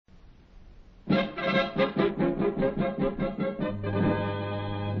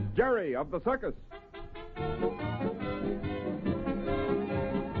Jerry of the Circus.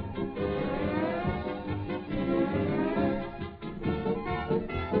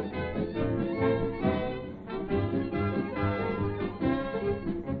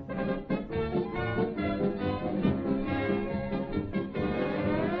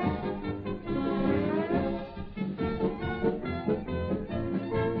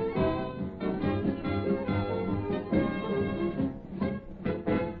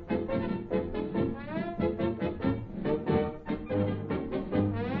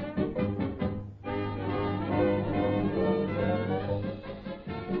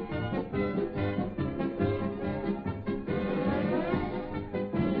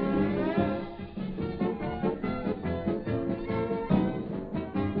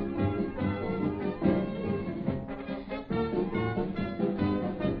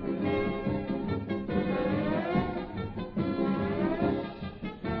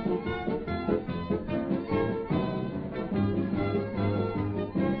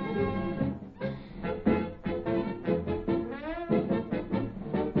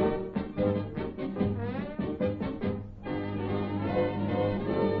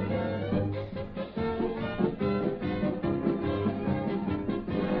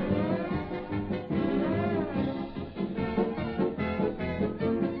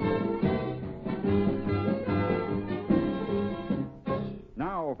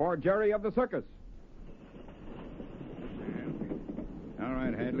 For Jerry of the Circus. All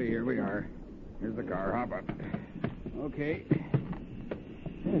right, Hadley, here we are. Here's the car. Hop up. Okay.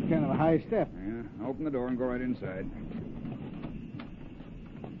 It's kind of a high step. Yeah, open the door and go right inside.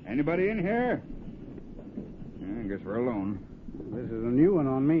 Anybody in here? Yeah, I guess we're alone. This is a new one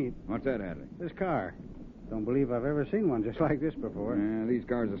on me. What's that, Hadley? This car. Don't believe I've ever seen one just like this before. Yeah, these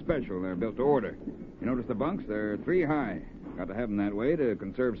cars are special. They're built to order. You notice the bunks? They're 3 high. Got to have them that way to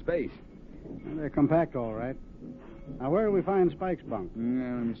conserve space. Well, they're compact, all right. Now, where do we find Spike's bunk?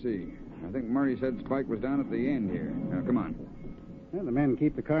 Yeah, let me see. I think Murray said Spike was down at the end here. Now, come on. Well, the men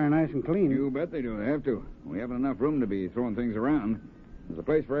keep the car nice and clean. You bet they do. They have to. We haven't enough room to be throwing things around. There's a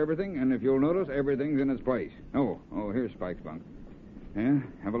place for everything, and if you'll notice, everything's in its place. Oh, here's Spike's bunk. Yeah,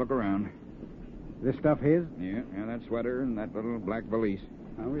 have a look around. This stuff his? Yeah, that sweater and that little black valise.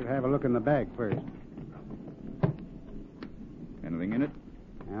 Now, we'll have a look in the bag first. Anything in it?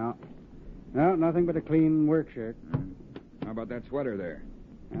 No, nothing but a clean work shirt. How about that sweater there?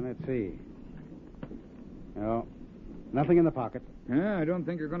 And let's see. No, nothing in the pocket. Yeah, I don't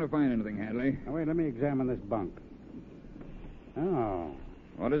think you're going to find anything, Hadley. Now, wait, let me examine this bunk. Oh.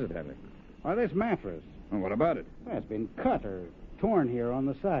 What is it, Hadley? Why, this mattress. Well, what about it? Well, it's been cut or torn here on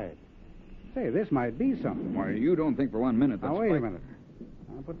the side. Say, this might be something. Why, you don't think for 1 minute that's... Now, wait a minute.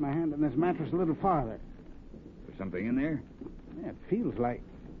 I'll put my hand in this mattress a little farther. There's something in there? Yeah, it feels like...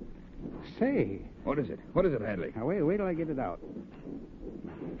 Say. What is it? What is it, Hadley? Now, wait till I get it out.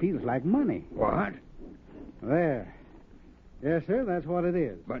 It feels like money. What? There. Yes, sir, that's what it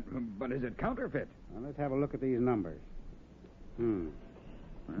is. But is it counterfeit? Now, let's have a look at these numbers.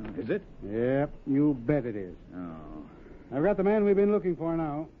 Is it? Yep, you bet it is. Oh. I've got the man we've been looking for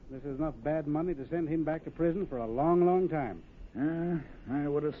now. This is enough bad money to send him back to prison for a long, long time. I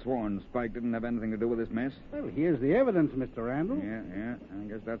would have sworn Spike didn't have anything to do with this mess. Well, here's the evidence, Mr. Randall. Yeah. I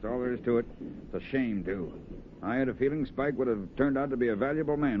guess that's all there is to it. It's a shame, too. I had a feeling Spike would have turned out to be a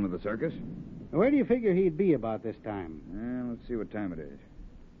valuable man with the circus. Where do you figure he'd be about this time? Let's see what time it is.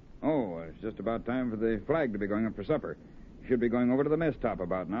 Oh, it's just about time for the flag to be going up for supper. Should be going over to the mess top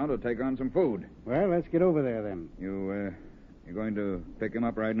about now to take on some food. Well, let's get over there, then. You going to pick him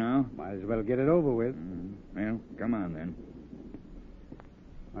up right now? Might as well get it over with. Well, come on, then.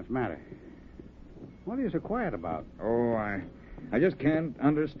 What's the matter? What are you so quiet about? Oh, I just can't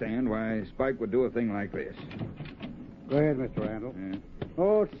understand why Spike would do a thing like this. Go ahead, Mr. Randall. Yeah.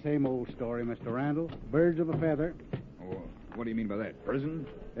 Oh, it's the same old story, Mr. Randall. Birds of a feather. Oh, what do you mean by that? Prison?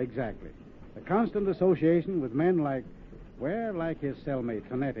 Exactly. A constant association with men like his cellmate,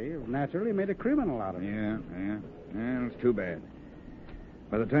 Tonetti, have naturally made a criminal out of him. Yeah, it's too bad.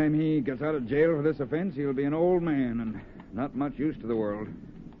 By the time he gets out of jail for this offense, he'll be an old man and not much use to the world.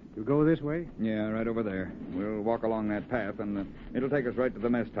 You go this way? Yeah, right over there. We'll walk along that path, and it'll take us right to the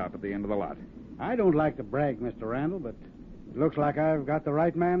mess top at the end of the lot. I don't like to brag, Mr. Randall, but it looks like I've got the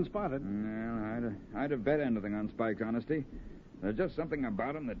right man spotted. Well, I'd have bet anything on Spike's honesty. There's just something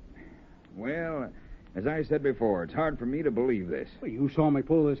about him that, well, as I said before, it's hard for me to believe this. Well, you saw me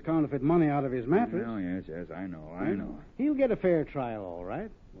pull this counterfeit money out of his mattress. Oh, yes, I know. He'll get a fair trial, all right.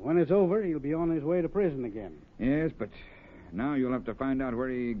 When it's over, he'll be on his way to prison again. Yes, but now you'll have to find out where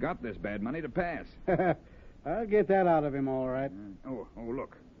he got this bad money to pass. I'll get that out of him, all right.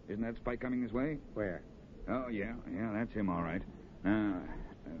 Look. Isn't that Spike coming this way? Where? Oh, yeah, that's him, all right.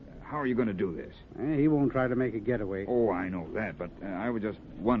 How are you going to do this? He won't try to make a getaway. Oh, I know that, but I was just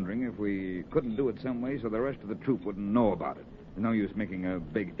wondering if we couldn't do it some way so the rest of the troop wouldn't know about it. There's no use making a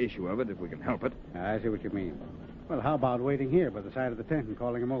big issue of it if we can help it. I see what you mean. Well, how about waiting here by the side of the tent and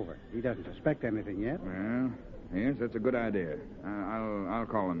calling him over? He doesn't suspect anything yet. Well, yes, that's a good idea. I'll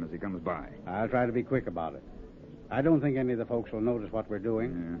call him as he comes by. I'll try to be quick about it. I don't think any of the folks will notice what we're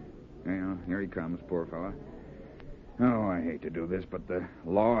doing. Yeah, here he comes, poor fella. Oh, I hate to do this, but the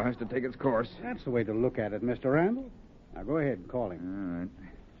law has to take its course. That's the way to look at it, Mr. Randall. Now, go ahead and call him. All right.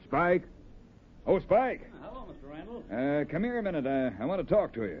 Spike! Oh, Spike! Hello, Mr. Randall. Come here a minute. I want to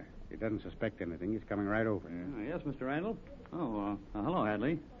talk to you. He doesn't suspect anything. He's coming right over. Yes, Mr. Randall. Oh, hello,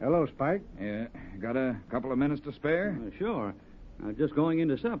 Hadley. Hello, Spike. Yeah, got a couple of minutes to spare? Sure. Just going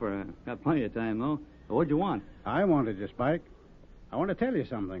into supper. Got plenty of time, though. What'd you want? I wanted you, Spike. I want to tell you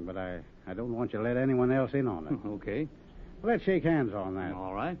something, but I don't want you to let anyone else in on it. Okay. Well, let's shake hands on that.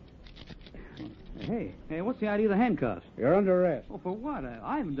 All right. Hey, what's the idea of the handcuffs? You're under arrest. Oh, for what?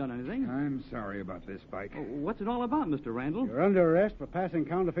 I haven't done anything. I'm sorry about this, Spike. What's it all about, Mr. Randall? You're under arrest for passing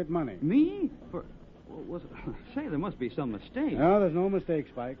counterfeit money. Me? Say, there must be some mistake. No, there's no mistake,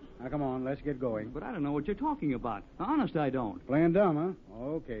 Spike. Now, come on, let's get going. But I don't know what you're talking about. Honest, I don't. Playing dumb, huh?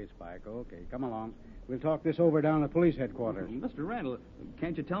 Okay, Spike, okay. Come along. We'll talk this over down at police headquarters. Mr. Randall,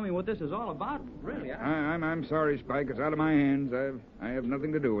 can't you tell me what this is all about? Really, I'm sorry, Spike. It's out of my hands. I have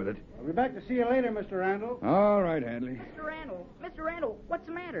nothing to do with it. I'll be back to see you later, Mr. Randall. All right, Hadley. Mr. Randall, what's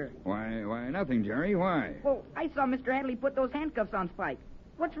the matter? Why, nothing, Jerry. Why? Oh, I saw Mr. Hadley put those handcuffs on Spike.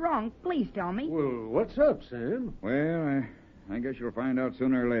 What's wrong? Please tell me. Well, what's up, Sam? Well, I guess you'll find out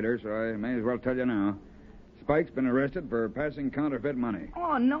sooner or later, so I may as well tell you now. Spike's been arrested for passing counterfeit money.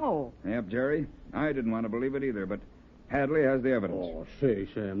 Oh, no. Yep, Jerry. I didn't want to believe it either, but Hadley has the evidence. Oh, say,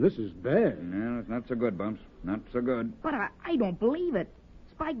 Sam, this is bad. No, it's not so good, Bumps. Not so good. But I don't believe it.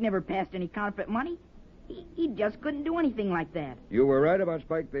 Spike never passed any counterfeit money. He just couldn't do anything like that. You were right about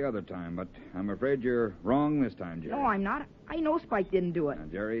Spike the other time, but I'm afraid you're wrong this time, Jerry. No, I'm not. I know Spike didn't do it. Now,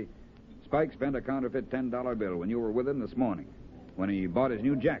 Jerry, Spike spent a counterfeit $10 bill when you were with him this morning, when he bought his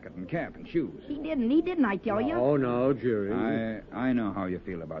new jacket and cap and shoes. He didn't, I tell you. Oh, no, Jerry. I know how you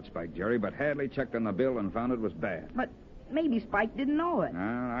feel about Spike, Jerry, but Hadley checked on the bill and found it was bad. But maybe Spike didn't know it.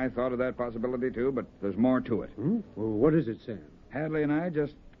 I thought of that possibility, too, but there's more to it. Well, what is it, Sam? Hadley and I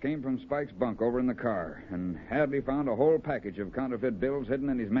just came from Spike's bunk over in the car, and Hadley found a whole package of counterfeit bills hidden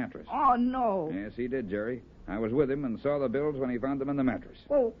in his mattress. Oh, no. Yes, he did, Jerry. I was with him and saw the bills when he found them in the mattress.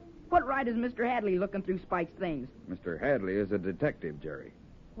 Well, what right is Mr. Hadley looking through Spike's things? Mr. Hadley is a detective, Jerry.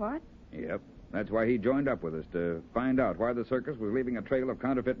 What? Yep. That's why he joined up with us, to find out why the circus was leaving a trail of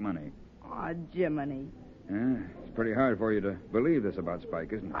counterfeit money. Oh, Jiminy. It's pretty hard for you to believe this about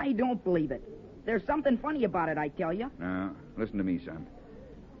Spike, isn't it? I don't believe it. There's something funny about it, I tell you. Now, listen to me, son.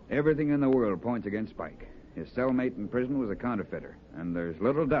 Everything in the world points against Spike. His cellmate in prison was a counterfeiter, and there's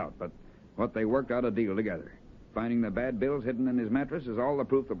little doubt but what they worked out a deal together. Finding the bad bills hidden in his mattress is all the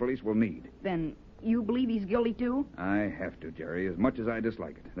proof the police will need. Then you believe he's guilty, too? I have to, Jerry, as much as I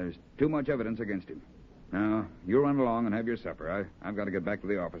dislike it. There's too much evidence against him. Now, you run along and have your supper. I've got to get back to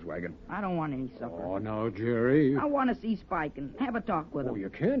the office wagon. I don't want any supper. Oh, no, Jerry. I want to see Spike and have a talk with him. Oh, you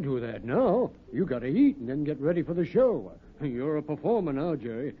can't do that now. You got to eat and then get ready for the show. You're a performer now,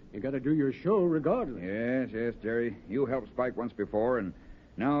 Jerry. You got to do your show regardless. Yes, Jerry. You helped Spike once before, and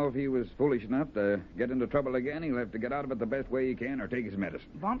now if he was foolish enough to get into trouble again, he'll have to get out of it the best way he can or take his medicine.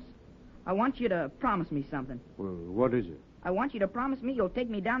 Bumps, I want you to promise me something. Well, what is it? I want you to promise me you'll take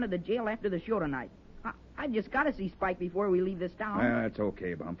me down to the jail after the show tonight. I just got to see Spike before we leave this town. That's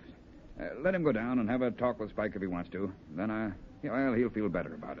okay, Bumps. Let him go down and have a talk with Spike if he wants to. Then, he'll feel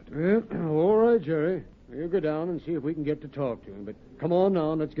better about it. Yeah, all right, Jerry. We'll go down and see if we can get to talk to him. But come on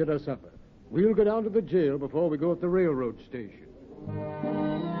now, let's get our supper. We'll go down to the jail before we go at the railroad station.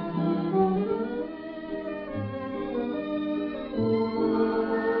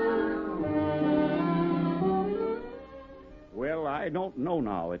 Well, I don't know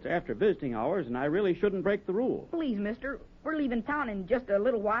now. It's after visiting hours, and I really shouldn't break the rule. Please, mister, we're leaving town in just a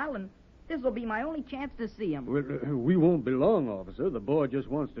little while, and this will be my only chance to see him. Well, we won't be long, officer. The boy just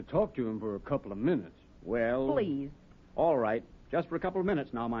wants to talk to him for a couple of minutes. Well... Please. All right. Just for a couple of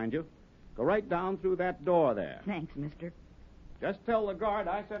minutes now, mind you. Go right down through that door there. Thanks, mister. Just tell the guard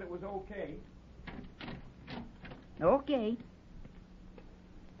I said it was okay. Okay.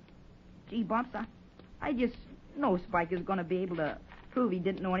 Gee, Bumps, I just know Spike is going to be able to prove he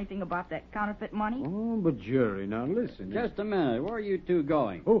didn't know anything about that counterfeit money. Oh, but Jerry, now listen. Just a minute. Where are you two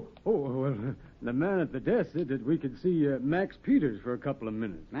going? Well, the man at the desk said that we could see Max Peters for a couple of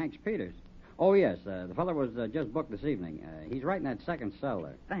minutes. Max Peters. Oh, yes. The fellow was just booked this evening. He's right in that second cell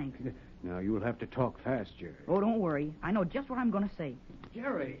there. Thanks. Now, you'll have to talk fast, Jerry. Oh, don't worry. I know just what I'm going to say.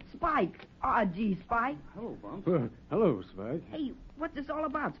 Jerry. Spike. Ah, gee, Spike. Hello, Bumps. Hello, Spike. Hey, what's this all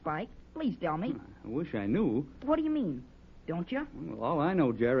about, Spike? Please tell me. I wish I knew. What do you mean? Don't you? Well, all I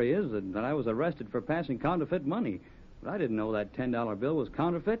know, Jerry, is that I was arrested for passing counterfeit money. But I didn't know that $10 bill was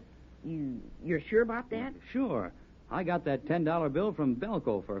counterfeit. You're sure about that? Sure. I got that $10 bill from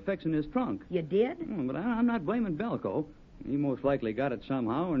Belko for fixing his trunk. You did? But I'm not blaming Belko. He most likely got it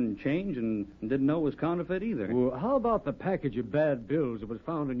somehow and changed and didn't know it was counterfeit either. Well, how about the package of bad bills that was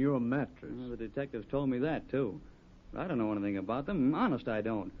found in your mattress? Well, the detectives told me that, too. But I don't know anything about them. Honest, I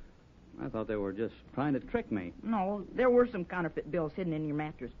don't. I thought they were just trying to trick me. No, there were some counterfeit bills hidden in your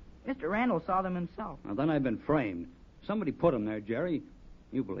mattress. Mr. Randall saw them himself. Well, then I've been framed. Somebody put them there, Jerry.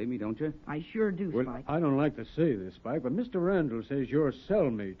 You believe me, don't you? I sure do, Well, Spike. I don't like to say this, Spike, but Mr. Randall says your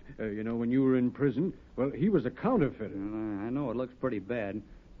cellmate, when you were in prison, well, he was a counterfeiter. Well, I know it looks pretty bad,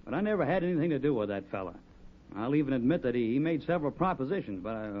 but I never had anything to do with that fella. I'll even admit that he made several propositions,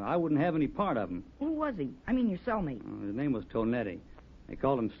 but I wouldn't have any part of them. Who was he? I mean, your cellmate. His name was Tonetti. They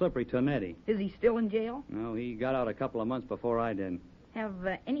called him Slippery Tonetti. Is he still in jail? No, he got out a couple of months before I did. Have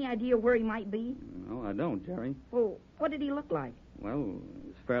any idea where he might be? No, I don't, Jerry. Well, what did he look like? Well, he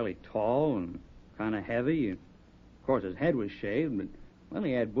was fairly tall and kind of heavy. Of course, his head was shaved, but, well,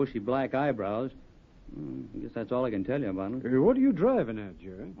 he had bushy black eyebrows. I guess that's all I can tell you about him. What are you driving at,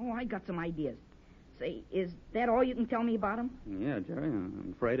 Jerry? Oh, I got some ideas. Say, is that all you can tell me about him? Yeah, Jerry,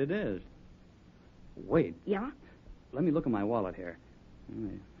 I'm afraid it is. Wait, Yeah? let me look in my wallet here.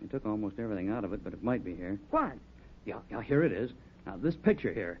 They took almost everything out of it, but it might be here. What? Yeah, here it is. Now, this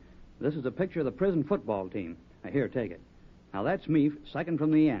picture here. This is a picture of the prison football team. Now, here, take it. Now, that's me, second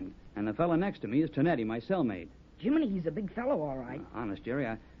from the end. And the fellow next to me is Tonetti, my cellmate. Jiminy, he's a big fellow, all right. Honest, Jerry,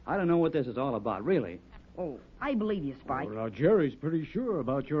 I don't know what this is all about, really. Oh, I believe you, Spike. Well, now, Jerry's pretty sure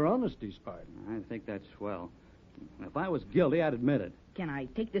about your honesty, Spike. I think that's swell. If I was guilty, I'd admit it. Can I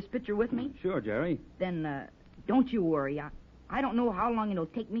take this picture with me? Sure, Jerry. Then, don't you worry. I don't know how long it'll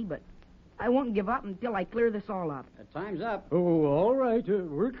take me, but I won't give up until I clear this all up. Time's up. Oh, all right.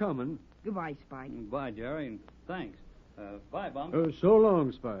 We're coming. Goodbye, Spike. Bye, Jerry, and thanks. Bye, Bum. So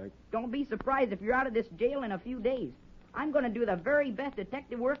long, Spike. Don't be surprised if you're out of this jail in a few days. I'm going to do the very best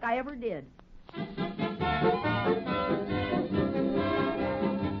detective work I ever did.